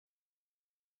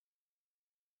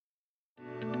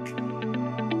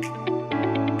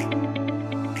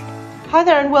Hi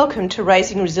there and welcome to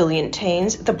Raising Resilient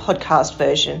Teens, the podcast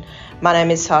version. My name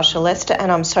is Sasha Lester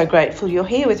and I'm so grateful you're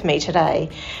here with me today,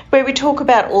 where we talk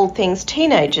about all things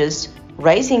teenagers,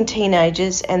 raising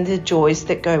teenagers and the joys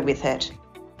that go with it.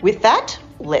 With that,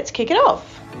 let's kick it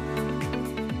off.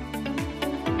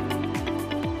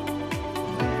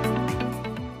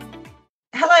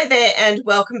 Hello there and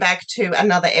welcome back to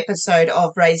another episode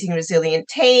of Raising Resilient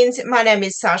Teens. My name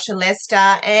is Sasha Lester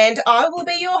and I will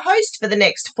be your host for the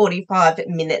next 45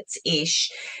 minutes-ish.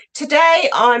 Today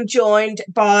I'm joined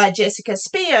by Jessica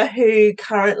Speer, who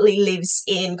currently lives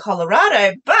in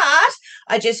Colorado, but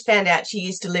I just found out she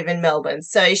used to live in Melbourne.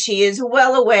 So she is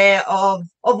well aware of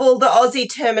all the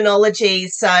Aussie terminology,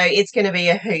 so it's going to be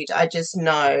a hoot, I just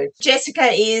know. Jessica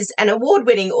is an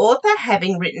award-winning author,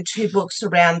 having written 2 books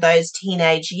around those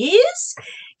teenage years.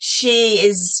 She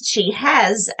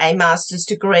has a master's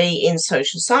degree in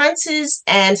social sciences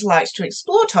and likes to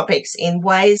explore topics in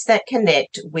ways that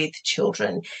connect with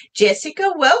children.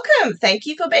 Jessica, welcome. Thank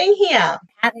you for being here.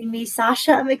 Having me,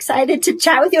 Sasha. I'm excited to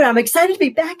chat with you, and I'm excited to be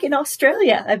back in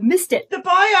Australia. I've missed it. The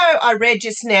bio I read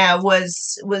just now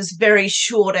was very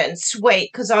short and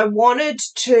sweet because I wanted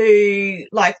to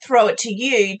throw it to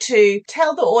you to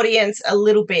tell the audience a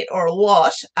little bit or a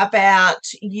lot about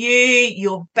you,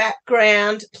 your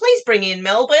background. Please bring in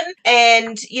Melbourne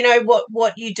and,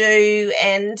 what you do.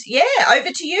 And, over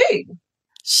to you.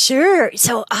 Sure.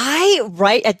 So I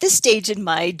write at this stage in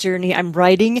my journey, I'm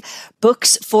writing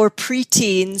books for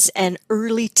preteens and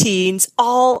early teens,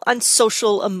 all on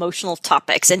social, emotional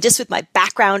topics. And just with my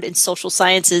background in social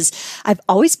sciences, I've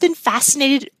always been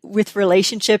fascinated with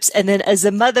relationships. And then as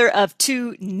a mother of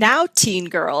 2 now teen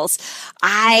girls,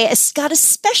 I got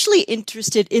especially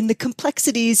interested in the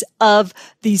complexities of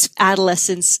these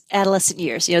adolescent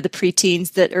years, the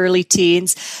preteens, the early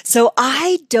teens. So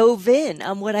I dove in.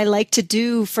 What I like to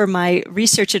do for my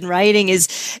research and writing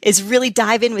is really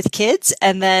dive in with kids,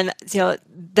 and then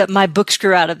my books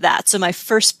grew out of that. So my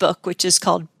first book, which is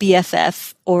called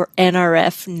BFF or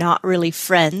NRF, Not Really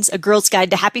Friends, A Girl's Guide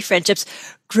to Happy Friendships,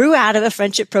 grew out of a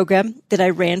friendship program that I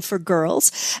ran for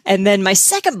girls. And then my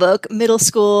second book, Middle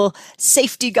School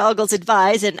Safety Goggles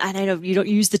Advise, and I know you don't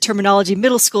use the terminology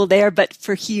middle school there, but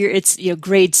for here it's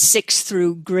grade 6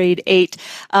 through grade 8.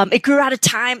 It grew out of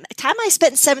time I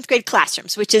spent in 7th grade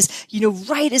classrooms, which is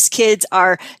right as kids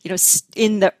are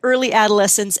in the early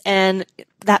adolescence, and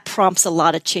that prompts a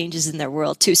lot of changes in their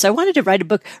world too. So I wanted to write a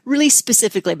book really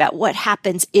specifically about what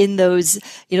happens in those,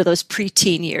 those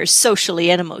preteen years,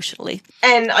 socially and emotionally.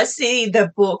 And I see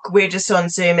the book, we're just on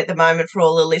Zoom at the moment for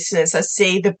all the listeners. I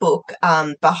see the book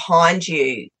behind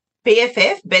you,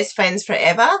 BFF, Best Friends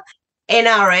Forever,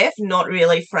 NRF, Not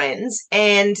Really Friends.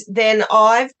 And then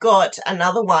I've got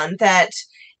another one that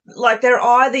they're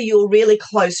either your really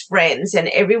close friends and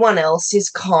everyone else is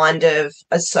kind of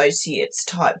associates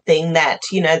type thing that,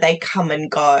 they come and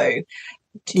go.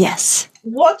 Yes.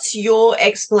 What's your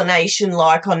explanation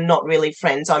like on Not Really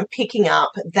Friends? I'm picking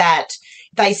up that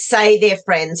they say they're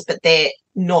friends, but they're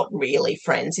not really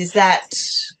friends. Is that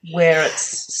where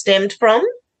it's stemmed from?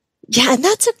 Yeah, and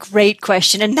that's a great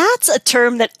question. And that's a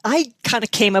term that I kind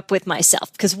of came up with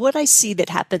myself, because what I see that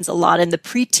happens a lot in the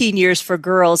preteen years for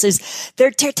girls is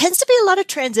there tends to be a lot of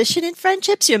transition in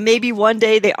friendships. Maybe one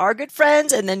day they are good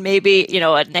friends, and then maybe,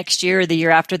 next year or the year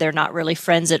after, they're not really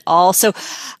friends at all. So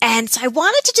I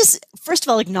wanted to just, first of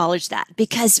all, acknowledge that,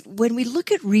 because when we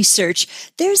look at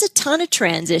research, there's a ton of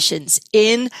transitions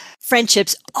in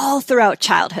friendships all throughout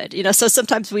childhood. So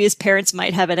sometimes we as parents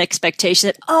might have an expectation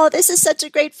that, oh, this is such a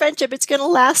great friendship, it's going to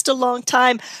last a long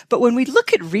time. But when we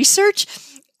look at research,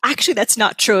 actually, that's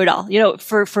not true at all.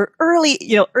 For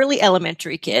early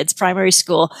elementary kids, primary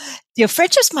school,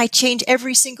 friendships might change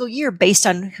every single year based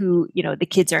on who, the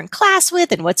kids are in class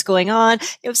with and what's going on.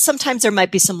 Sometimes there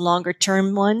might be some longer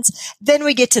term ones. Then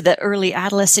we get to the early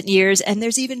adolescent years, and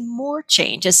there's even more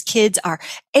change as kids are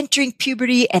entering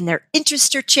puberty and their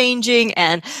interests are changing,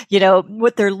 and,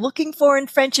 what they're looking for in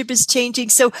friendship is changing.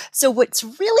 So what's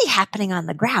really happening on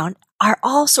the ground are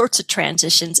all sorts of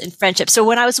transitions in friendship. So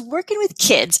when I was working with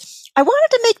kids, I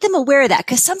wanted to make them aware of that,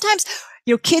 because sometimes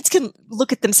kids can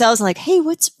look at themselves and hey,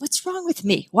 what's wrong with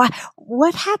me? What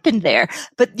happened there?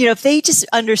 But, if they just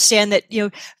understand that,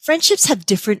 friendships have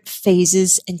different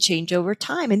phases and change over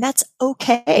time, and that's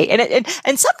okay.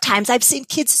 And sometimes I've seen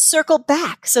kids circle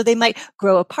back. So they might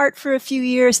grow apart for a few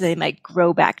years and they might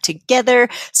grow back together.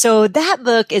 So that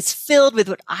book is filled with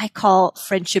what I call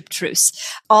friendship truths,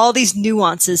 all these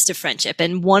nuances to friendship.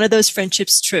 And one of those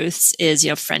friendships truths is,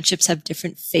 friendships have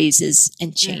different phases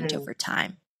and change over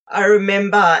time. I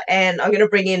remember, and I'm going to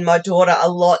bring in my daughter a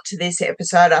lot to this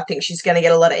episode. I think she's going to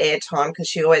get a lot of airtime because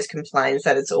she always complains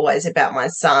that it's always about my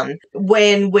son.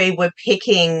 When we were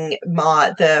picking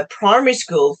the primary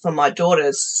school for my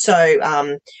daughters,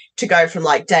 to go from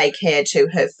like daycare to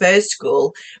her first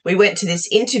school, we went to this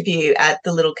interview at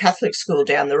the little Catholic school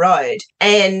down the road.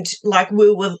 And like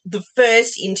we were the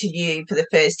first interview for the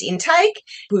first intake.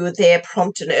 We were there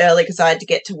prompt and early because I had to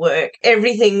get to work.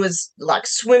 Everything was like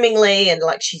swimmingly and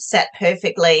like she sat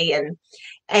perfectly.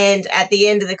 And at the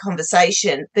end of the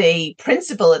conversation, the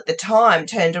principal at the time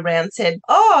turned around and said,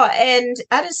 "Oh, and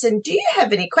Addison, do you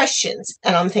have any questions?"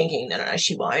 And I'm thinking, no,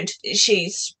 she won't. She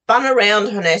spun around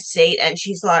on her seat and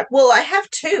she's like, "Well, I have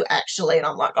two, actually." And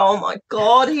I'm like, oh, my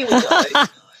God, here we go.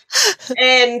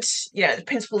 And, the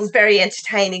principal is very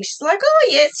entertaining. She's like, "Oh,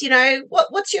 yes,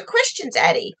 what's your questions,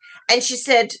 Addie?" And she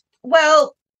said,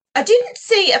 "Well, I didn't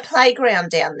see a playground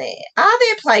down there. Are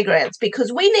there playgrounds?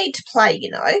 Because we need to play,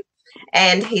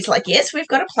 And he's like, "Yes, we've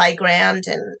got a playground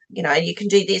and, you can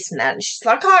do this and that." And she's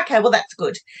like, "Oh, okay, well, that's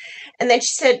good." And then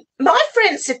she said, "My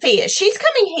friend Sophia, she's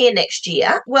coming here next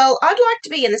year. Well, I'd like to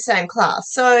be in the same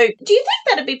class. So do you think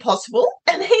that'd be possible?"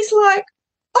 And he's like,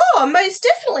 "Oh, most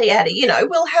definitely, Addie.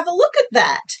 We'll have a look at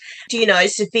that. Do you know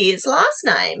Sophia's last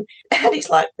name?" And he's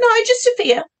like, "No, just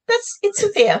Sophia. It's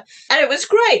Sophia." And it was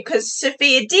great because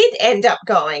Sophia did end up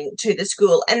going to the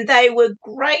school and they were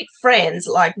great friends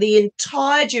like the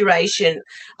entire duration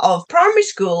of primary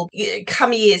school.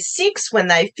 Come year 6 when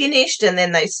they finished and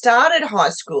then they started high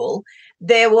school,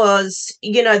 there was,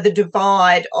 the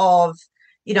divide of,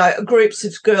 groups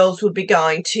of girls would be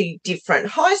going to different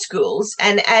high schools,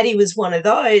 and Addie was one of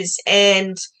those.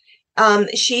 And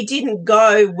she didn't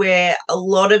go where a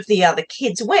lot of the other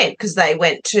kids went because they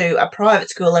went to a private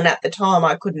school, and at the time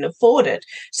I couldn't afford it.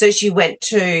 So she went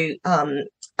to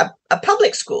a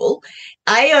public school.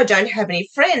 A, I don't have any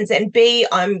friends, and B,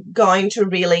 I'm going to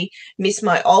really miss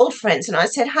my old friends. And I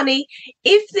said, "Honey,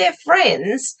 if they're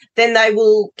friends, then they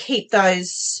will keep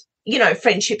those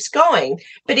friendships going.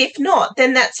 But if not,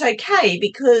 then that's okay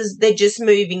because they're just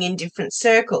moving in different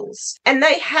circles." And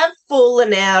they have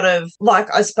fallen out of, like,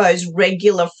 I suppose,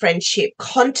 regular friendship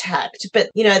contact, but,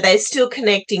 they're still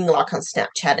connecting like on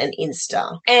Snapchat and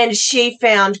Insta. And she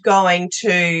found going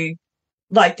to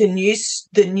like the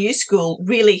new school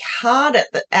really hard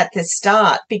at the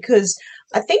start because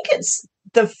I think it's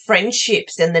the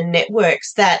friendships and the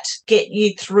networks that get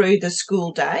you through the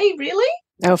school day, really.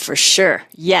 Oh, for sure.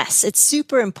 Yes, it's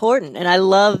super important. And I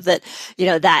love that,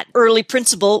 that early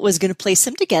principal was going to place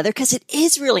them together because it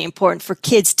is really important for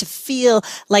kids to feel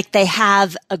like they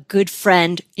have a good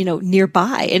friend,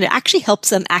 nearby. And it actually helps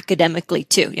them academically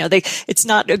too. It's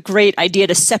not a great idea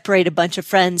to separate a bunch of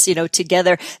friends,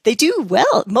 together. They do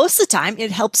well. Most of the time,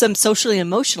 it helps them socially and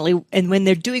emotionally. And when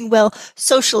they're doing well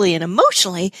socially and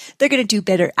emotionally, they're going to do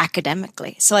better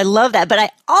academically. So I love that. But I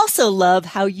also love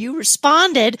how you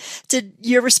responded to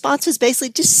your response was basically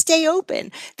just stay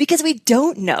open because we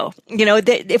don't know,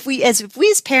 that if we as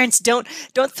parents don't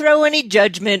throw any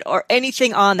judgment or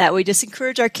anything on that, we just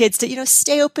encourage our kids to,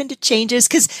 stay open to changes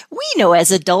because we know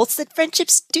as adults that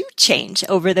friendships do change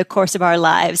over the course of our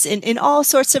lives in all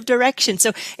sorts of directions.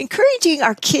 So encouraging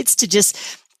our kids to just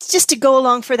to go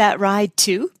along for that ride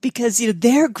too, because,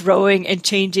 they're growing and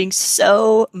changing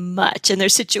so much and their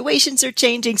situations are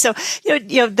changing. So,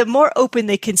 the more open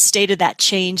they can stay to that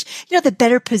change, the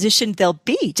better positioned they'll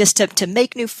be just to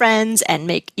make new friends and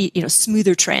make,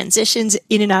 smoother transitions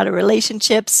in and out of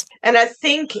relationships. And I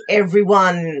think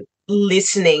everyone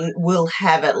listening will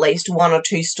have at least one or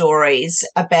two stories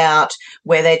about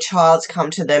where their child's come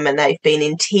to them and they've been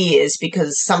in tears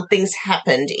because something's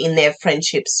happened in their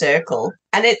friendship circle.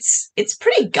 And it's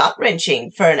pretty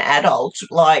gut-wrenching for an adult.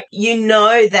 Like,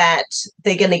 that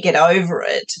they're going to get over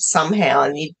it somehow,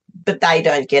 but they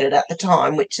don't get it at the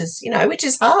time, which is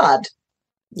hard.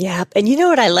 Yeah. And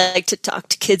what I like to talk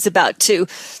to kids about too,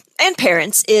 and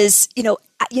parents, is, in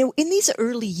these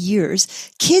early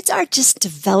years, kids are just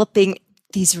developing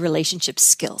these relationship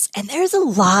skills. And there's a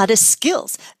lot of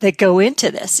skills that go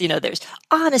into this. There's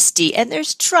honesty and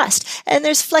there's trust and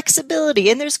there's flexibility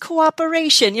and there's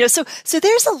cooperation, so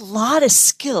there's a lot of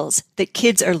skills that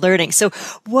kids are learning. So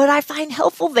what I find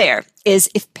helpful there is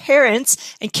if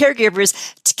parents and caregivers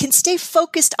can stay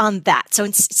focused on that. So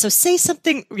say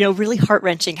something, really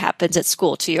heart-wrenching happens at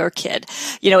school to your kid.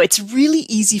 It's really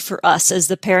easy for us as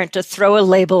the parent to throw a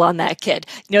label on that kid.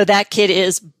 That kid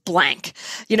is blank,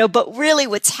 but really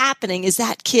what's happening is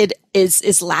that kid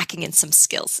is lacking in some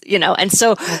skills, and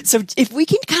so if we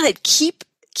can kind of keep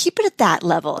it at that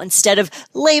level instead of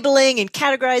labeling and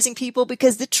categorizing people,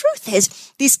 because the truth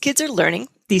is these kids are learning.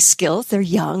 these skills. They're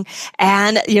young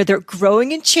and, they're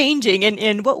growing and changing.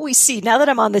 And what we see now that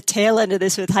I'm on the tail end of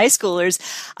this with high schoolers,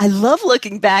 I love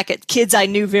looking back at kids I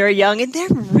knew very young, and they're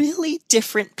really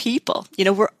different people.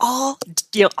 We're all,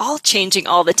 all changing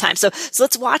all the time. So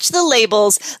let's watch the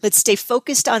labels. Let's stay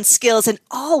focused on skills. And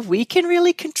all we can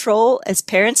really control as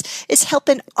parents is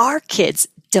helping our kids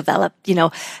develop,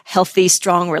 healthy,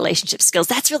 strong relationship skills.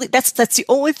 That's the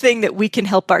only thing that we can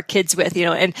help our kids with,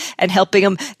 and helping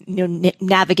them,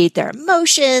 navigate their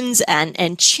emotions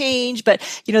and change. But,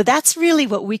 that's really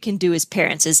what we can do as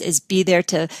parents is be there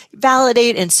to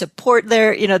validate and support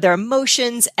their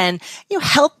emotions and,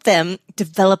 help them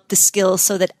develop the skills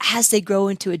so that as they grow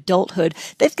into adulthood,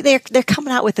 they're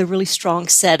coming out with a really strong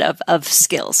set of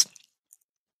skills.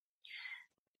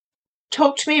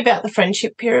 Talk to me about the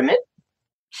friendship pyramid.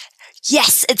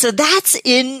 Yes. And so that's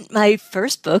in my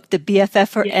first book, the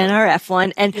BFF or NRF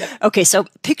one. And okay, so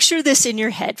picture this in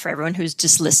your head for everyone who's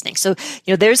just listening. So,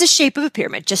 there's a shape of a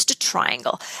pyramid, just a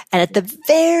triangle. And at the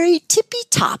very tippy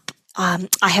top,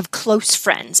 I have close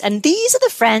friends, and these are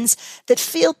the friends that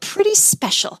feel pretty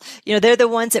special. They're the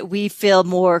ones that we feel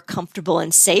more comfortable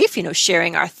and safe,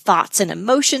 sharing our thoughts and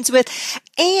emotions with.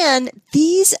 And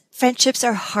these friendships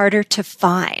are harder to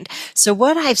find. So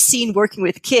what I've seen working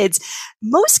with kids,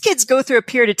 most kids go through a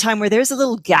period of time where there's a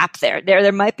little gap there.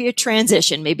 There might be a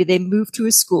transition. Maybe they move to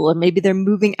a school, and maybe they're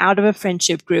moving out of a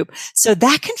friendship group. So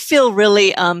that can feel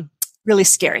really, really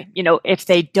scary, if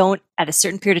they don't at a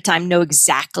certain period of time know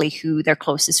exactly who their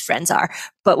closest friends are.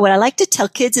 But what I like to tell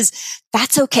kids is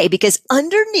that's okay, because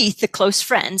underneath the close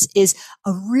friends is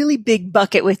a really big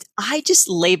bucket with, I just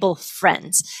label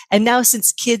friends. And now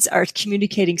since kids are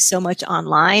communicating so much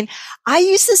online, I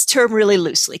use this term really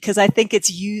loosely because I think it's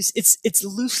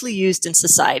loosely used in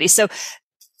society. So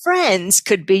friends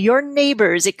could be your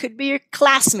neighbors. It could be your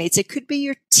classmates. It could be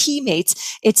your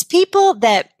teammates. It's people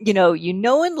that, you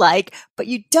know and like, but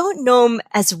you don't know them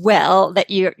as well, that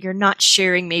you're not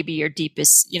sharing maybe your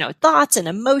deepest, thoughts and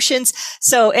emotions.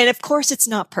 So, and of course it's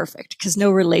not perfect because no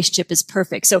relationship is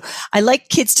perfect. So I like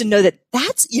kids to know that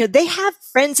that's, they have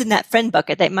friends in that friend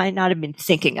bucket they might not have been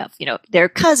thinking of, their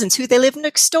cousins, who they live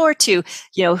next door to,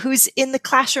 who's in the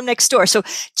classroom next door. So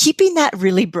keeping that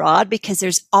really broad, because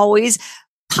there's always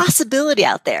possibility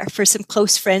out there for some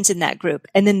close friends in that group.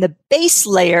 And then the base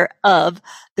layer of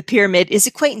the pyramid is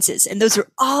acquaintances. And those are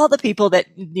all the people that,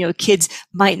 kids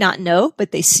might not know,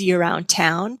 but they see around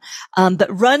town.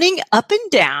 But running up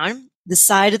and down the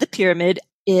side of the pyramid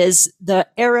is the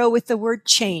arrow with the word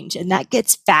change. And that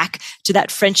gets back to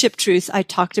that friendship truth I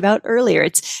talked about earlier.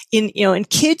 It's in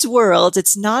kids' worlds,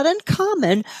 it's not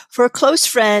uncommon for a close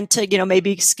friend to,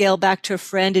 maybe scale back to a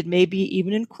friend and maybe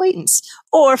even an acquaintance,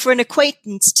 or for an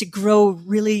acquaintance to grow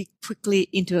really quickly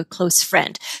into a close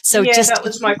friend. So that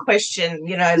was my question,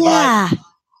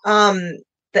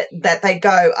 that they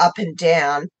go up and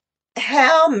down.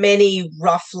 How many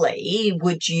roughly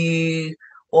would you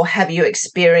or have you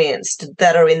experienced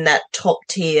that are in that top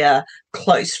tier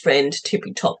close friend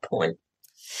tippy top point?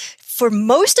 For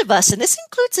most of us, and this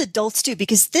includes adults too,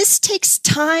 because this takes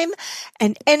time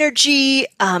and energy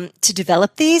to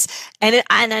develop these, and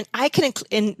I can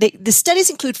the studies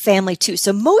include family too.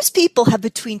 So most people have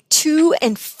between 2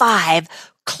 and 5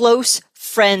 close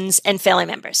friends and family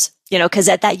members. Because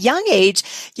at that young age,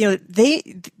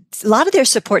 a lot of their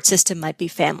support system might be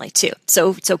family too.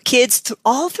 So kids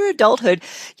all through adulthood,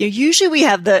 usually we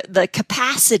have the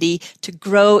capacity to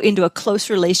grow into a close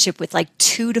relationship with like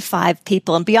 2 to 5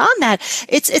 people. And beyond that,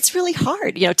 it's really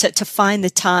hard, to find the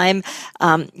time,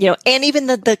 and even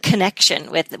the connection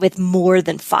with more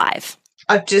than 5.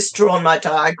 I've just drawn my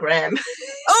diagram.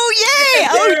 Oh, yay!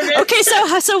 Oh, okay.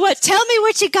 So what? Tell me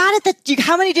what you got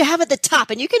how many do you have at the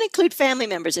top? And you can include family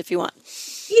members if you want.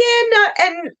 Yeah, no,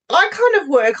 and I kind of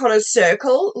work on a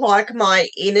circle, like my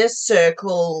inner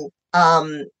circle,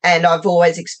 and I've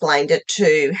always explained it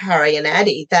to Harry and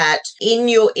Addie that in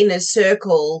your inner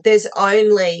circle, there's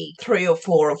only 3 or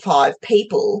 4 or 5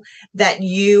 people that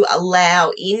you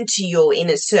allow into your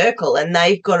inner circle, and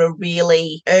they've got to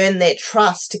really earn their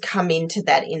trust to come into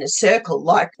that inner circle.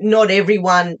 Like, not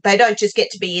everyone, they don't just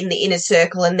get to be in the inner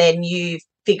circle and then you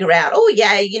figure out, oh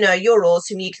yeah, you're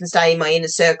awesome, you can stay in my inner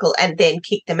circle, and then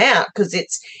kick them out, because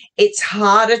it's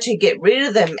harder to get rid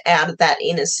of them out of that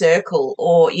inner circle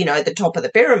or, the top of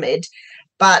the pyramid.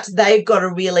 But they've got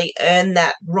to really earn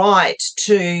that right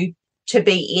to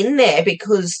be in there,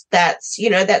 because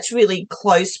that's really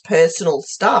close personal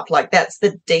stuff. Like, that's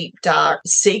the deep, dark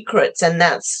secrets, and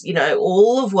that's,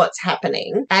 all of what's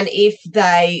happening. And if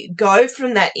they go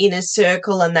from that inner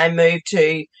circle and they move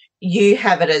to you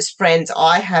have it as friends.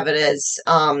 I have it as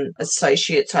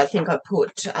associates. I think I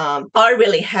put, I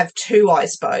really have two, I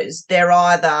suppose. They're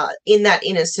either in that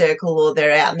inner circle or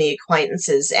they're out in the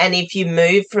acquaintances. And if you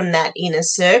move from that inner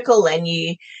circle and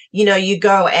you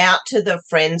go out to the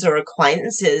friends or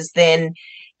acquaintances, then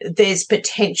there's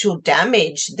potential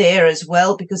damage there as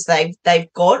well, because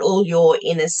they've got all your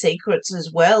inner secrets as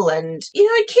well. And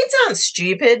kids aren't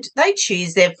stupid. They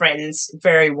choose their friends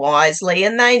very wisely,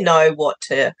 and they know what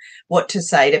to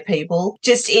say to people.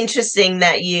 Just interesting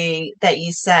that you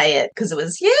say it, because it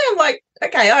was, I'm like,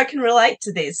 okay, I can relate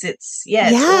to this. It's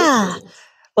awesome.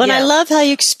 Well, and I love how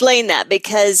you explain that,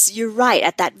 because you're right.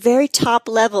 At that very top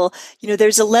level,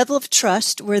 there's a level of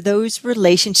trust where those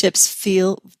relationships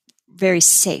feel very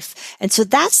safe. And so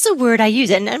that's the word I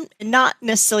use, and not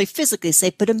necessarily physically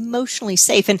safe, but emotionally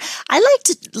safe. And I like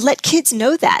to let kids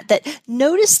know that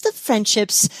notice the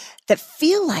friendships that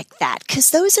feel like that,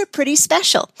 because those are pretty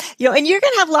special, and you're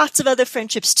going to have lots of other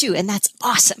friendships too. And that's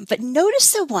awesome. But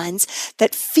notice the ones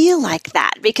that feel like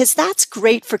that, because that's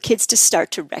great for kids to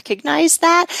start to recognize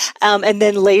that. And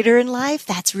then later in life,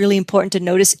 that's really important to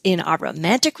notice in our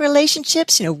romantic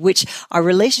relationships, which our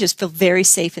relationships feel very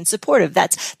safe and supportive.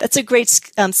 That's a great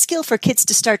skill for kids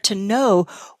to start to know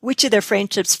which of their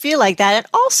friendships feel like that. And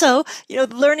also,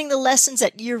 learning the lessons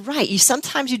that you're right.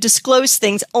 Sometimes you disclose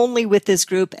things only with this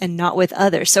group and not with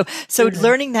others. So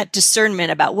learning that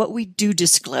discernment about what we do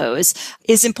disclose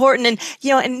is important. And,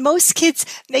 and most kids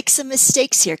make some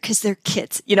mistakes here because they're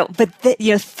kids, but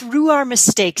through our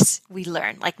mistakes, we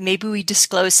learn. Like maybe we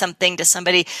disclose something to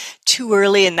somebody too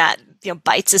early and that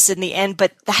bites us in the end,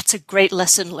 but that's a great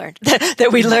lesson learned that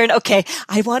we learn. Okay,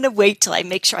 I want to wait till I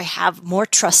make sure I have more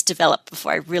trust developed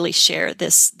before I really share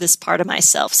this part of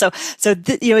myself. So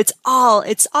it's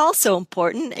all so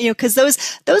important, because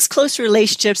those close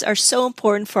relationships are so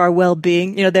important for our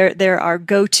well-being. They're our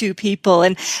go-to people.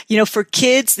 And, for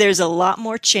kids, there's a lot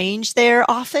more change there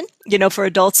often. For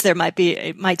adults,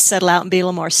 it might settle out and be a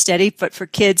little more steady, but for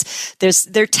kids,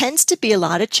 there tends to be a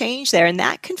lot of change there, and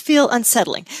that can feel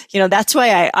unsettling. That's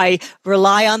why I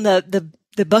rely on the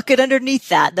bucket underneath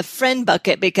that, the friend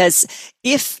bucket, because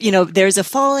if, there's a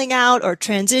falling out or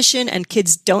transition and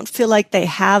kids don't feel like they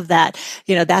have that,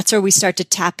 that's where we start to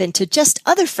tap into just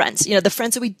other friends, the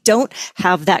friends that we don't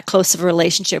have that close of a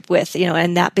relationship with,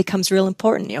 and that becomes real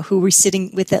important. Who are we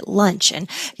sitting with at lunch, and,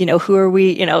 who are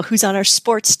we, who's on our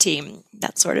sports team,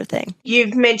 that sort of thing.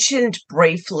 You've mentioned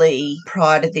briefly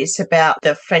prior to this about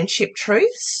the friendship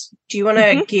truths. Do you want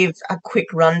to give a quick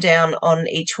rundown on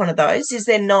each one of those? Is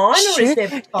there 9 or is there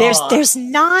 5? There's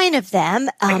 9 of them.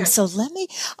 Okay. So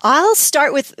I'll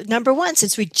start with number 1,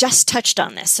 since we just touched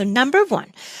on this. So number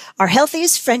 1, our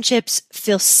healthiest friendships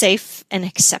feel safe and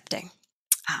accepting.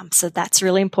 So that's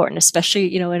really important,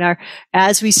 especially,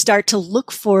 as we start to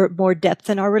look for more depth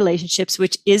in our relationships,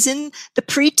 which is in the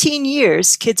preteen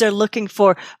years. Kids are looking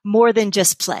for more than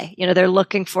just play. They're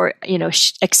looking for,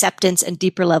 acceptance and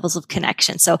deeper levels of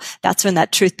connection. So that's when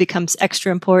that truth becomes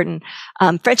extra important.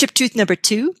 Friendship truth number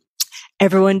 2.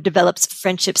 Everyone develops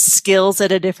friendship skills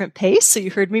at a different pace. So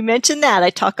you heard me mention that. I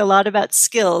talk a lot about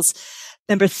skills.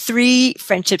 Number 3,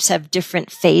 friendships have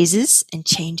different phases and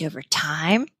change over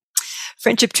time.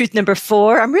 Friendship truth number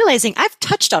 4. I'm realizing I've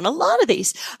touched on a lot of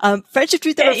these. Friendship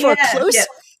truth number 4.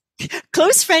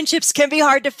 Close friendships can be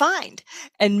hard to find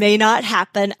and may not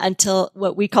happen until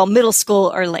what we call middle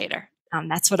school or later.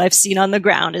 That's what I've seen on the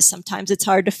ground, is sometimes it's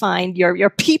hard to find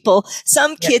your people.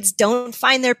 Some kids don't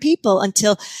find their people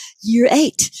until year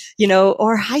 8,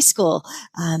 or high school.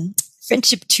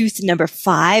 Friendship truth number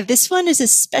 5. This one is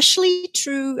especially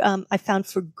true, I found,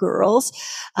 for girls.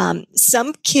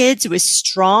 Some kids with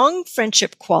strong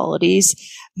friendship qualities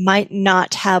might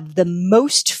not have the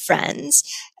most friends,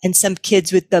 and some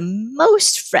kids with the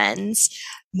most friends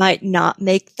might not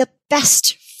make the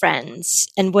best friends.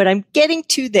 And what I'm getting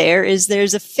to there is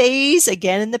there's a phase,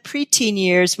 again, in the preteen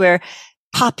years where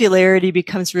popularity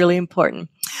becomes really important.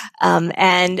 When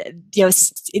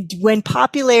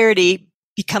popularity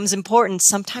becomes important,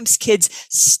 sometimes kids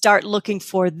start looking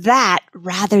for that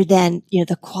rather than,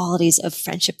 the qualities of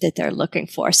friendship that they're looking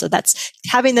for. So that's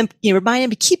having them, remind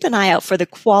them to keep an eye out for the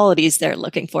qualities they're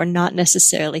looking for, not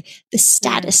necessarily the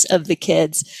status of the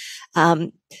kids.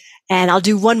 And I'll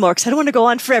do one more because I don't want to go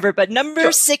on forever. But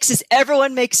number 6 is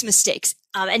everyone makes mistakes.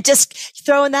 And just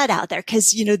throwing that out there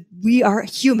because, we are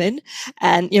human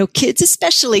and, kids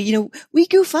especially, we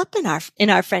goof up in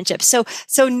our friendships.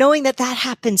 So knowing that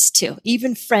happens too,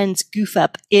 even friends goof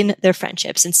up in their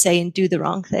friendships and say and do the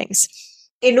wrong things.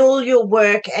 in all your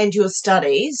work and your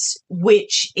studies,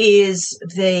 which is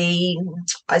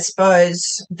I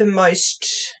suppose, the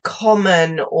most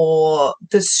common or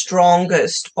the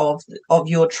strongest of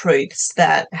your truths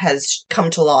that has come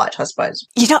to light, I suppose?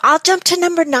 I'll jump to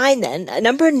number 9 then.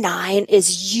 Number 9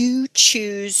 is you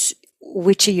choose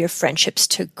which of your friendships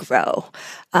to grow.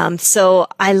 So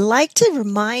I like to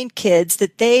remind kids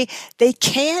that they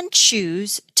can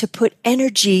choose to put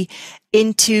energy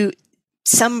into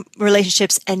some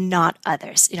relationships and not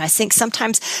others. I think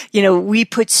sometimes, we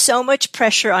put so much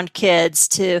pressure on kids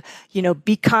to,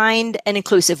 be kind and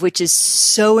inclusive, which is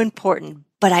so important.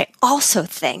 But I also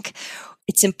think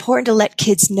it's important to let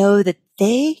kids know that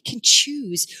they can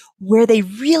choose where they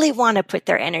really want to put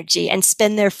their energy and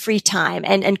spend their free time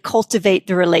and cultivate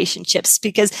the relationships,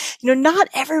 because, not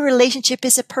every relationship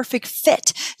is a perfect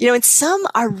fit, and some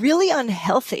are really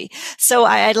unhealthy. So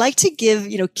I'd like to give,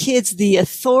 kids the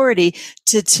authority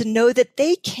to know that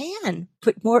they can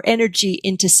put more energy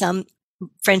into some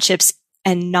friendships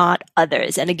and not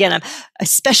others. And again, I'm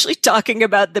especially talking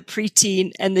about the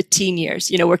preteen and the teen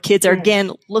years, where kids are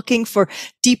again looking for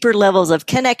deeper levels of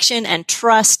connection and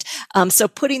trust. So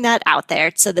putting that out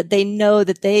there so that they know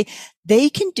that they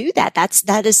can do that.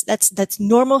 That's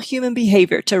normal human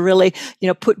behavior to really,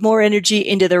 put more energy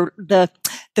into the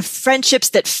friendships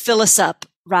that fill us up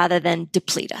rather than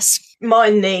deplete us.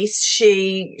 My niece,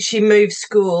 she moved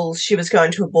schools. She was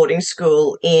going to a boarding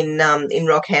school in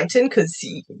Rockhampton because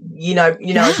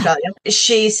Australia.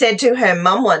 She said to her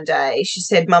mum one day, she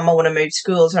said, "Mum, I want to move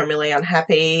schools. I'm really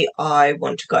unhappy. I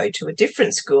want to go to a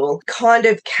different school." Kind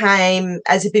of came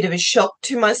as a bit of a shock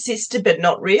to my sister, but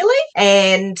not really.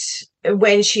 And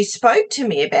when she spoke to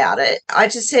me about it, I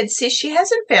just said, "Sis, she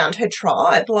hasn't found her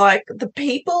tribe. Like the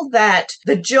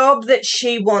job that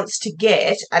she wants to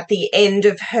get at the end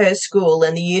of her school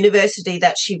and the university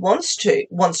that she wants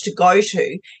to go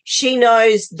to, she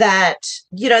knows that,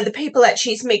 the people that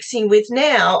she's mixing with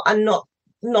now are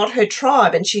not her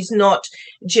tribe, and she's not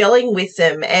gelling with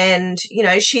them. And,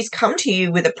 she's come to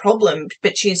you with a problem,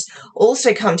 but she's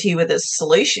also come to you with a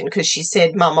solution because she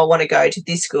said, 'Mum, I want to go to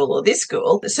this school or this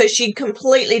school.'" So she'd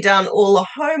completely done all the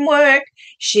homework.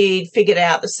 She'd figured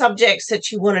out the subjects that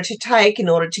she wanted to take in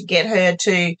order to get her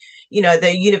to,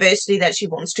 the university that she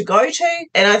wants to go to.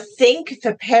 And I think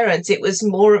for parents, it was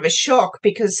more of a shock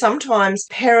because sometimes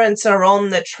parents are on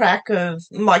the track of,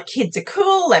 my kids are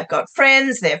cool, they've got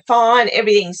friends, they're fine,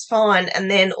 everything's fine.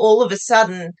 And then all of a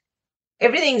sudden,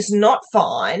 everything's not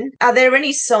fine. Are there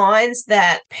any signs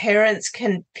that parents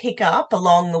can pick up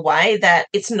along the way that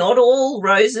it's not all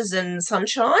roses and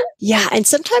sunshine? Yeah. And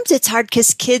sometimes it's hard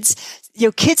because kids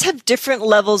have different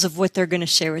levels of what they're going to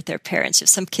share with their parents.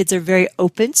 Some kids are very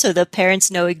open, so the parents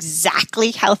know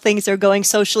exactly how things are going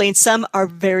socially, and some are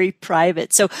very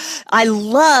private. So I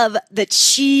love that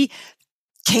she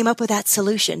came up with that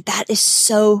solution. That is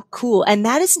so cool. And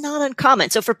that is not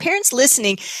uncommon. So for parents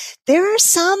listening, there are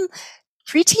some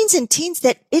preteens and teens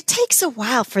that it takes a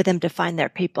while for them to find their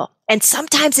people. And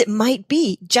sometimes it might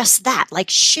be just that, like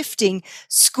shifting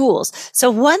schools.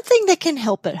 So one thing that can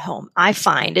help at home, I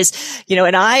find is,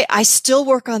 and I still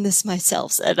work on this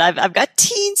myself, and I've got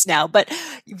teens now, but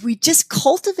we just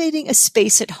cultivating a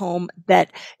space at home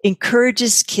that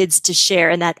encourages kids to share.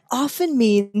 And that often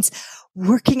means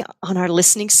working on our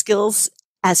listening skills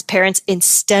as parents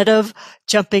instead of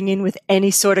jumping in with any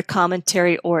sort of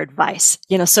commentary or advice.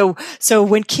 So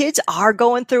when kids are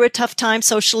going through a tough time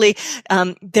socially,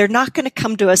 they're not going to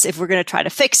come to us if we're going to try to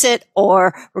fix it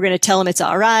or we're going to tell them it's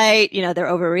all right. They're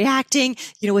overreacting.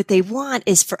 What they want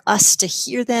is for us to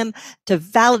hear them, to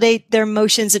validate their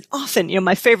emotions. And often,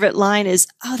 my favorite line is,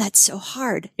 "Oh, that's so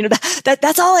hard."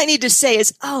 That's all I need to say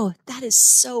is, "Oh, that is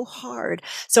so hard."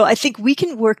 So I think we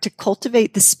can work to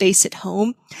cultivate the space at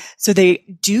home so they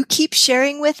do keep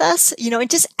sharing with us, and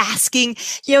just asking,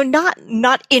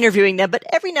 not interviewing them, but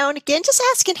every now and again, just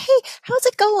asking, "Hey, how's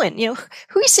it going? Who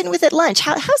are you sitting with at lunch?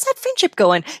 How's that friendship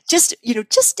going?" Just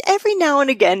every now and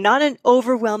again, not an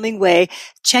overwhelming way,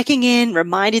 checking in,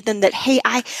 reminding them that, "Hey,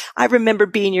 I remember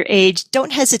being your age.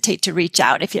 Don't hesitate to reach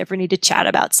out if you ever need to chat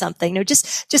about something."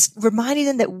 Just reminding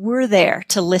them that we're there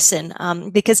to listen.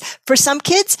 Because for some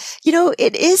kids,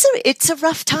 it's a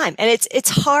rough time, and it's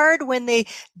hard when they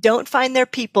don't find their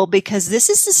people, because this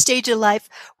is the stage of life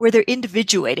where they're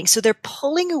individuating. So they're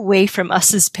pulling away from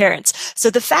us as parents. So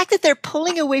the fact that they're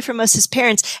pulling away from us as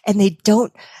parents and they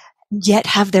don't yet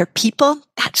have their people,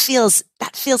 that feels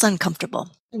uncomfortable.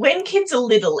 when kids are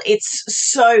little, it's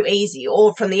so easy,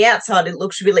 or from the outside, it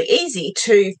looks really easy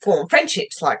to form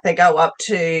friendships. Like they go up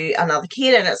to another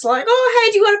kid and it's like, oh,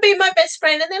 hey, do you want to be my best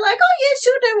friend? And they're like, oh, yeah,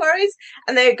 sure, no worries.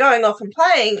 And they're going off and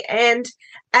playing. And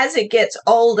as it gets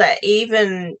older,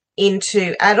 even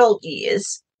into adult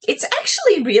years, it's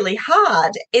actually really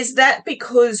hard. Is that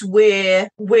because we're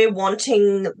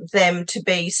wanting them to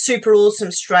be super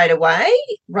awesome straight away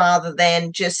rather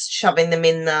than just shoving them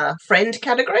in the friend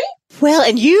category? Well,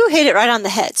 and you hit it right on the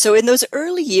head. So in those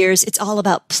early years, it's all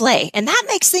about play, and that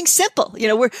makes things simple.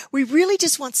 We really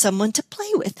just want someone to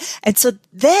play with. And so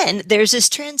then there's this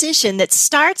transition that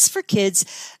starts for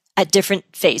kids at different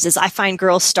phases. I find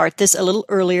girls start this a little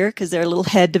earlier because they're a little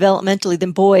ahead developmentally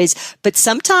than boys, but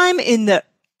sometime in the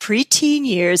preteen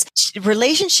years,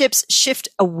 relationships shift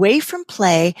away from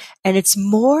play, and it's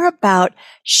more about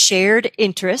shared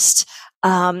interest,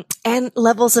 and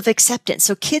levels of acceptance.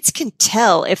 So kids can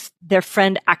tell if their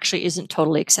friend actually isn't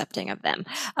totally accepting of them.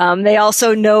 They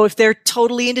also know if they're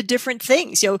totally into different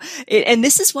things, and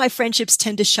this is why friendships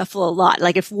tend to shuffle a lot.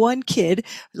 Like if one kid,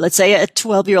 let's say a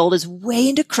 12-year-old, is way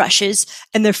into crushes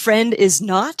and their friend is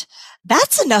not,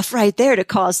 that's enough right there to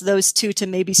cause those two to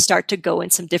maybe start to go in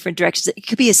some different directions. It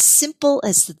could be as simple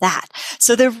as that.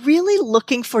 So they're really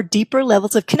looking for deeper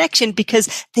levels of connection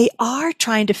because they are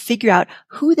trying to figure out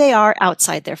who they are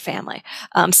outside their family.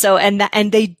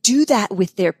 And they do that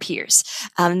with their peers.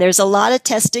 There's a lot of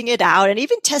testing it out and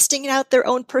even testing out their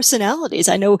own personalities.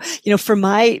 I know, for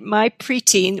my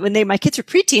preteen, when my kids were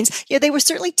preteens, they were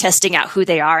certainly testing out who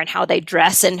they are and how they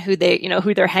dress and who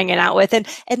they're hanging out with.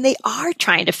 And they are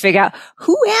trying to figure out,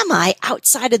 who am I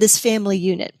outside of this family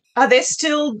unit? Are there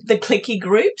still the cliquey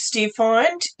groups, do you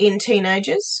find, in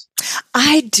teenagers?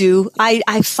 I do.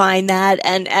 I find that,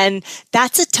 and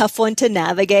that's a tough one to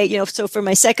navigate. So for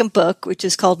my second book, which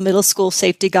is called Middle School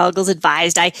Safety Goggles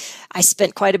Advised, I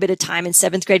spent quite a bit of time in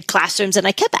 7th grade classrooms, and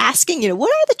I kept asking, what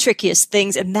are the trickiest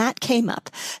things? And that came up.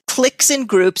 Cliques and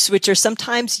groups, which are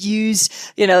sometimes used,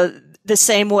 the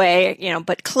same way,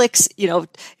 but cliques,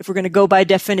 if we're going to go by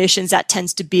definitions, that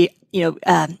tends to be,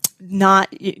 not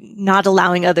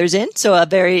allowing others in. So a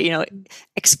very,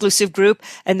 exclusive group.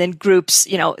 And then groups,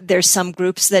 there's some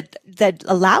groups that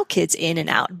allow kids in and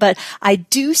out. But I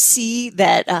do see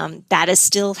that, that is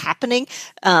still happening.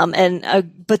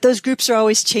 But those groups are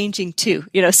always changing too,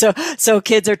 so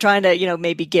kids are trying to,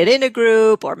 maybe get in a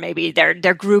group, or maybe their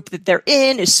group that they're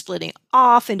in is splitting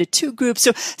off into two groups.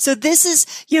 So this is,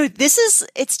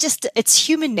 it's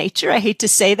human nature. I hate to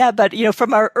say that, but,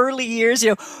 from our early years,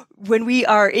 when we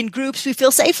are in groups, we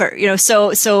feel safer,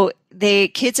 so the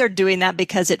kids are doing that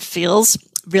because it feels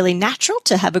really natural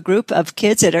to have a group of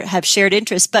kids that have shared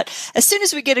interests. But as soon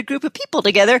as we get a group of people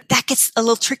together, that gets a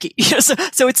little tricky.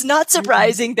 So it's not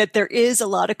surprising that there is a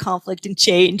lot of conflict and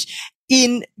change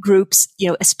in groups,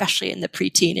 especially in the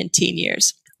preteen and teen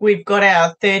years. We've got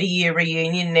our 30-year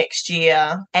reunion next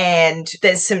year, and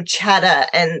there's some chatter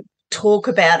and talk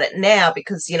about it now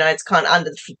because, it's kind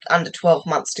of under 12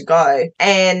 months to go.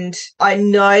 And I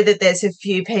know that there's a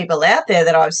few people out there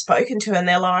that I've spoken to, and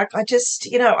they're like, I just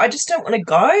don't want to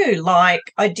go. Like,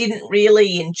 I didn't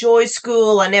really enjoy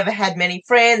school. I never had many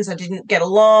friends. I didn't get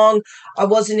along. I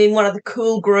wasn't in one of the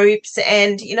cool groups.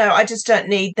 And, I just don't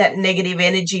need that negative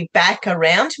energy back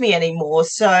around me anymore.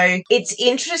 So it's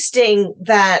interesting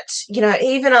that,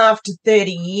 even after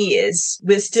 30 years,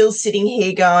 we're still sitting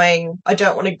here going, I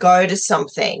don't want to go to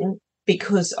something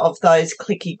because of those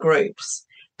cliquey groups.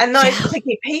 And those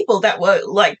cliquey people that were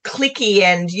like cliquey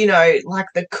and, like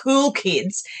the cool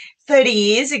kids 30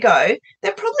 years ago,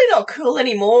 they're probably not cool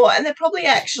anymore. And they're probably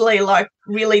actually like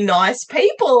really nice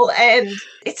people. And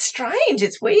it's strange.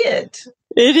 It's weird.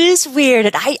 It is weird.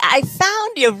 And I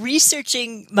found,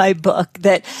 researching my book,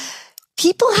 that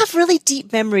people have really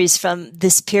deep memories from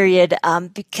this period,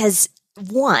 because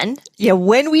one,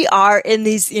 when we are in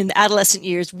the adolescent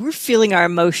years, we're feeling our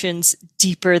emotions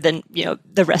deeper than,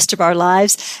 the rest of our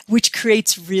lives, which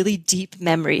creates really deep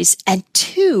memories. And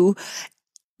two,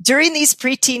 during these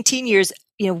preteen teen years,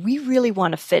 we really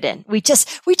want to fit in. We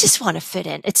just want to fit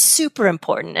in. It's super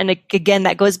important. And again,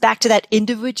 that goes back to that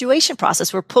individuation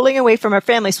process. We're pulling away from our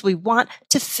families. So we want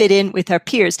to fit in with our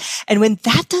peers. And when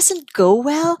that doesn't go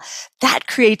well, that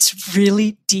creates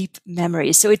really deep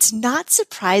memories. So it's not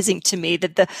surprising to me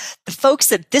that the folks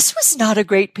that this was not a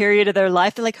great period of their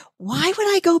life, they're like, why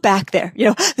would I go back there?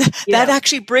 That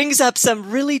actually brings up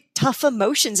some really tough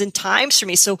emotions and times for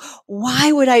me. So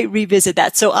why would I revisit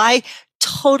that? So I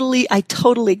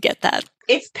totally get that.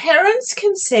 If parents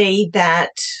can see that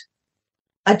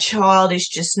a child is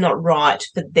just not right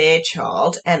for their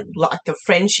child, and like the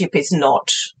friendship is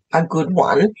not a good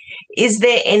one. Is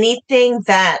there anything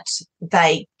that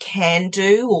they can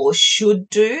do or should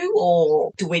do,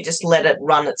 or do we just let it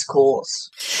run its course?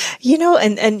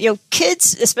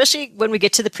 Kids, especially when we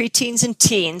get to the preteens and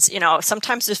teens,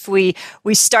 sometimes if we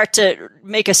start to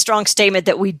make a strong statement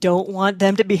that we don't want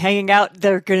them to be hanging out,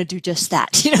 they're going to do just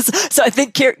that. So I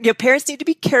think parents need to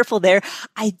be careful there.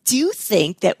 I do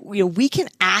think that we can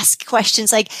ask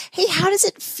questions like, "Hey, how does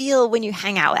it feel when you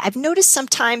hang out?" I've noticed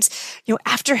sometimes,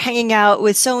 after hanging out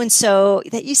with so and so,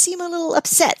 that you seem a little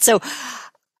upset. So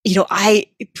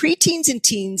preteens and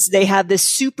teens, they have this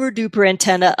super duper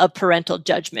antenna of parental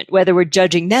judgment, whether we're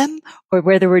judging them or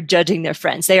whether we're judging their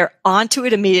friends. They are onto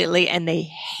it immediately and they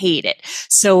hate it.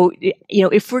 So,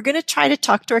 if we're going to try to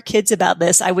talk to our kids about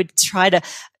this, I would try to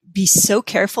be so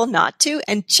careful not to,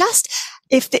 and just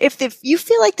if you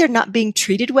feel like they're not being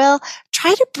treated well,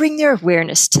 try to bring their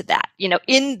awareness to that,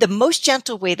 in the most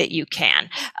gentle way that you can.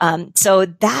 So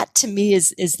that to me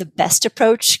is the best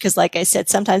approach. Cause like I said,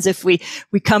 sometimes if we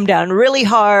come down really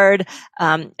hard,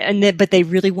 but they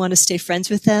really want to stay friends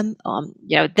with them,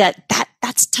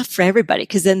 that's tough for everybody.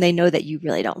 Cause then they know that you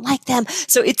really don't like them.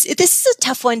 So this is a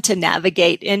tough one to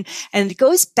navigate. And it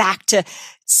goes back to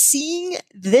seeing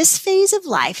this phase of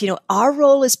life. Our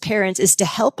role as parents is to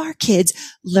help our kids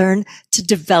learn to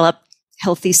develop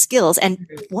healthy skills. And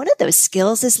one of those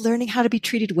skills is learning how to be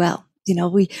treated well.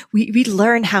 We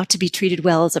learn how to be treated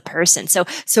well as a person. So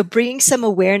bringing some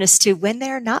awareness to when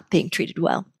they're not being treated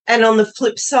well. And on the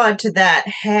flip side to that,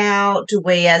 how do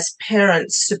we as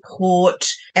parents support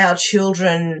our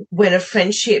children when a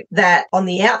friendship that on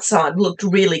the outside looked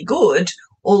really good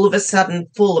all of a sudden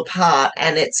fall apart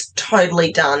and it's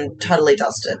totally done, totally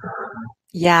dusted?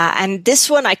 Yeah. And this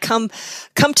one I come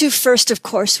to first, of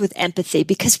course, with empathy,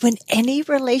 because when any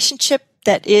relationship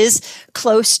that is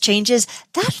close changes,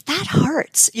 that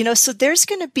hurts, so there's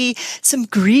going to be some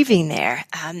grieving there,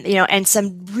 and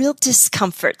some real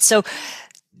discomfort. So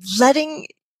letting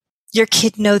your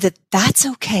kid know that that's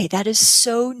okay. That is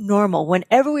so normal.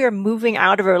 Whenever we are moving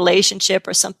out of a relationship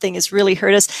or something has really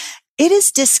hurt us, it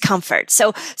is discomfort.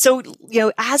 So,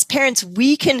 as parents,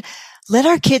 we can let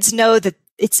our kids know that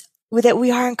that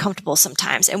we are uncomfortable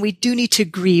sometimes and we do need to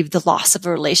grieve the loss of a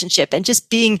relationship, and just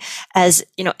being as,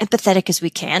 empathetic as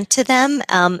we can to them,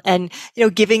 and,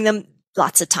 giving them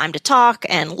lots of time to talk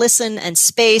and listen and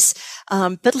space,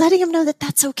 but letting them know that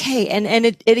that's okay. And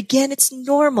again, it's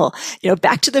normal.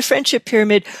 Back to the friendship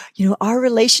pyramid, our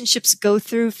relationships go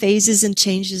through phases and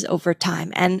changes over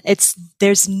time. And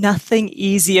there's nothing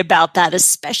easy about that,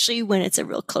 especially when it's a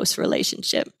real close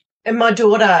relationship. And my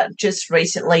daughter just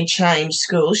recently changed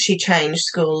schools. She changed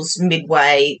schools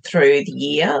midway through the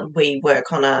year. We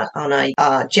work on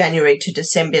a January to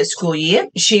December school year.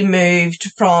 She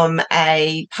moved from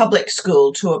a public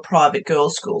school to a private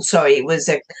girls' school. So it was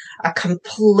a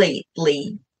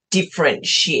completely different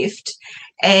shift.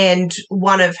 And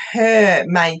one of her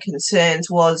main concerns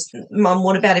was, "Mum,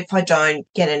 what about if I don't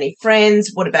get any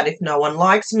friends? What about if no one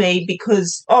likes me?"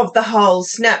 Because of the whole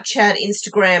Snapchat,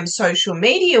 Instagram, social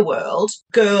media world,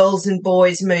 girls and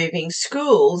boys moving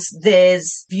schools,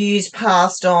 there's views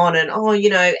passed on and,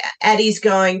 Addie's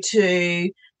going to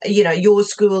your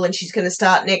school and she's going to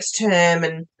start next term.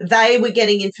 And they were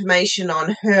getting information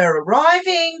on her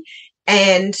arriving.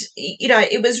 And,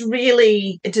 it was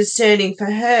really discerning for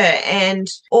her. And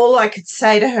all I could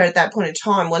say to her at that point in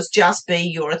time was just be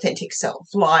your authentic self.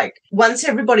 Like, once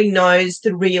everybody knows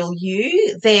the real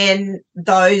you, then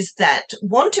those that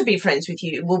want to be friends with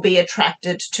you will be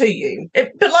attracted to you.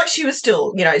 But like, she was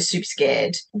still, super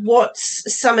scared. What's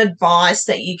some advice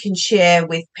that you can share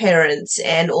with parents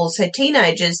and also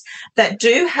teenagers that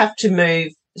do have to move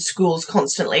schools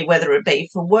constantly, whether it be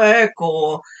for work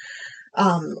or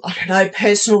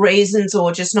personal reasons,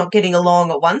 or just not getting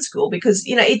along at one school? Because,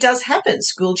 it does happen.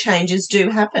 School changes do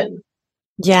happen.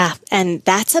 Yeah. And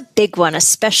that's a big one,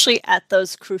 especially at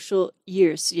those crucial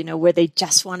years, where they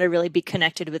just want to really be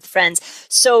connected with friends.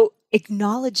 So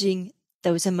acknowledging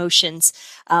those emotions,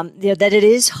 that it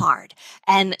is hard,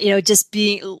 and, just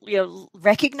being,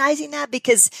 recognizing that,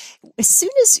 because as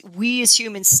soon as we as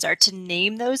humans start to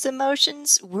name those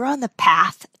emotions, we're on the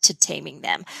path to taming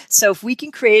them. So if we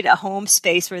can create a home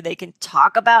space where they can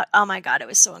talk about, "Oh my God, it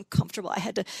was so uncomfortable. I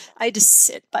had to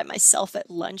sit by myself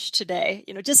at lunch today,"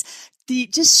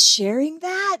 just sharing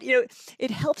that,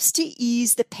 it helps to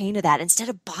ease the pain of that instead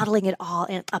of bottling it all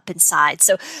up inside.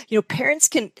 So, parents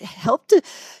can help to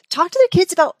talk to their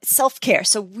kids about self-care.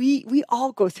 So we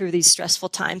all go through these stressful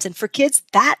times. And for kids,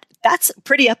 that that's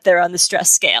pretty up there on the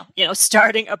stress scale.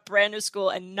 Starting a brand new school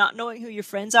and not knowing who your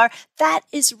friends are, that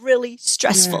is really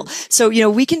stressful. So,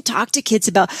 we can talk to kids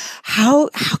about how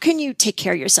can you take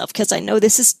care of yourself? Because I know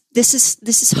this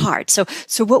is hard. So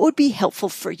what would be helpful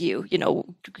for you?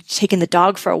 Taking the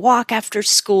dog for a walk after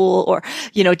school, or,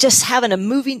 just having a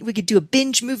movie. We could do a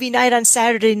binge movie night on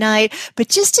Saturday night, but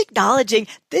just acknowledging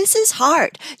this is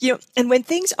hard, and when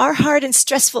things are hard and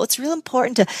stressful, it's real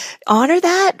important to honor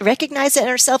that, recognize it in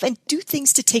ourselves, and do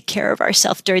things to take care of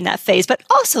ourselves during that phase, but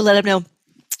also let them know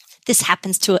this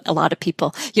happens to a lot of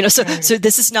people, so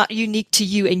this is not unique to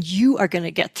you, and you are going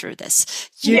to get through this.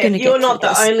 You're not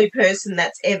the only person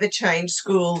that's ever changed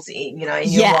schools in your life.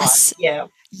 Yeah.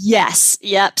 Yes.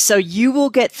 Yep. So you will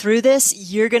get through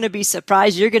this. You're going to be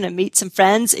surprised. You're going to meet some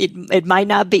friends. It might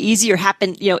not be easy or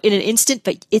happen, in an instant,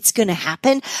 but it's going to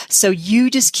happen. So you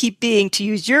just keep being, to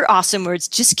use your awesome words,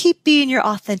 just keep being your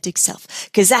authentic self,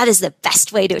 because that is the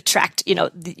best way to attract,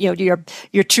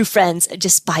 your true friends,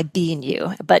 just by being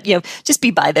you. But, just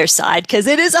be by their side, because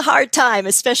it is a hard time,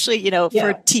 especially,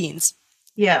 for teens.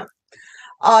 Yeah.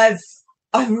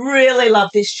 I really love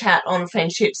this chat on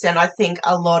friendships, and I think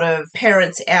a lot of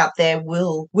parents out there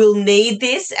will need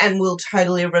this and will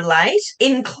totally relate.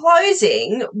 In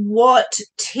closing, what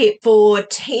tip for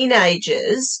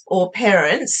teenagers or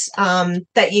parents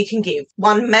that you can give?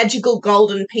 One magical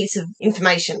golden piece of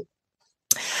information.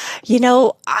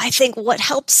 I think what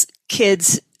helps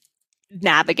kids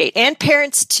navigate, and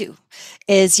parents too,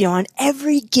 is, on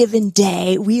every given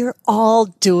day, we are all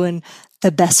doing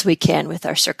the best we can with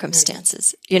our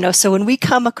circumstances, so when we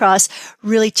come across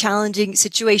really challenging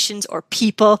situations or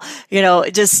people,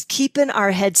 just keeping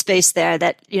our headspace there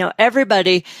that,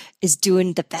 everybody is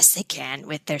doing the best they can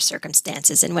with their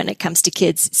circumstances. And when it comes to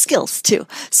kids, skills too.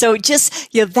 So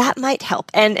just, that might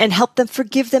help, and help them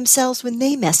forgive themselves when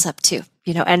they mess up too.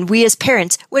 And we as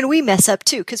parents, when we mess up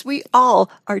too, because we all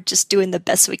are just doing the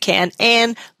best we can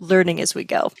and learning as we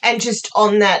go. And just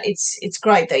on that, it's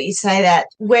great that you say that.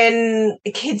 When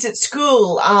the kids at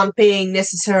school aren't being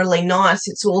necessarily nice,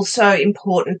 it's also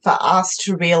important for us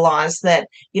to realise that,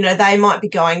 they might be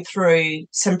going through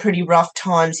some pretty rough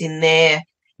times in their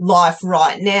life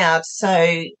right now.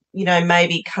 So,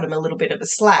 maybe cut them a little bit of a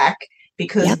slack,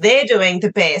 because they're doing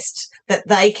the best that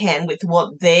they can with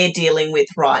what they're dealing with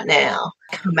right now.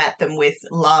 Come at them with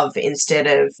love instead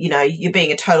of, you're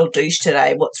being a total douche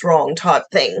today, what's wrong type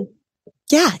thing.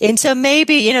 Yeah. And so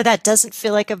maybe, that doesn't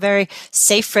feel like a very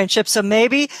safe friendship. So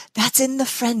maybe that's in the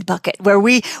friend bucket, where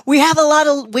we have a lot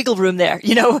of wiggle room there,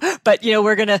 but,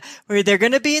 they're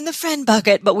going to be in the friend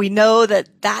bucket, but we know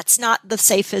that that's not the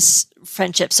safest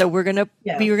friendship. So we're going to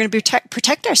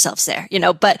protect ourselves there,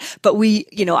 but we,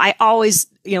 I always,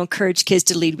 encourage kids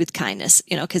to lead with kindness,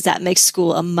 because that makes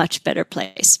school a much better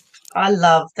place. I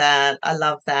love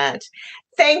that.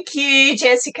 Thank you,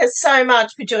 Jessica, so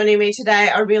much for joining me today.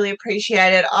 I really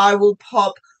appreciate it. I will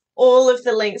pop all of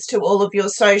the links to all of your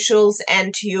socials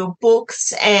and to your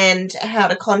books and how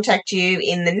to contact you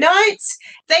in the notes.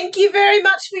 Thank you very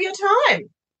much for your time.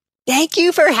 Thank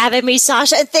you for having me,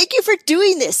 Sasha, and thank you for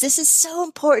doing this. This is so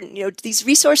important. These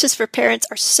resources for parents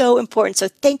are so important. So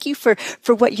thank you for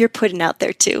what you're putting out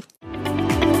there too.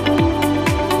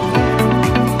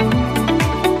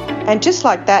 And just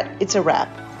like that, it's a wrap.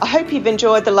 I hope you've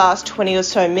enjoyed the last 20 or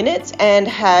so minutes and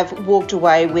have walked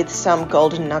away with some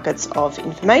golden nuggets of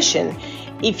information.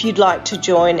 If you'd like to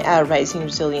join our Raising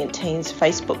Resilient Teens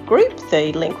Facebook group,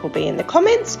 the link will be in the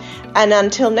comments. And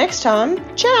until next time,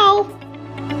 ciao!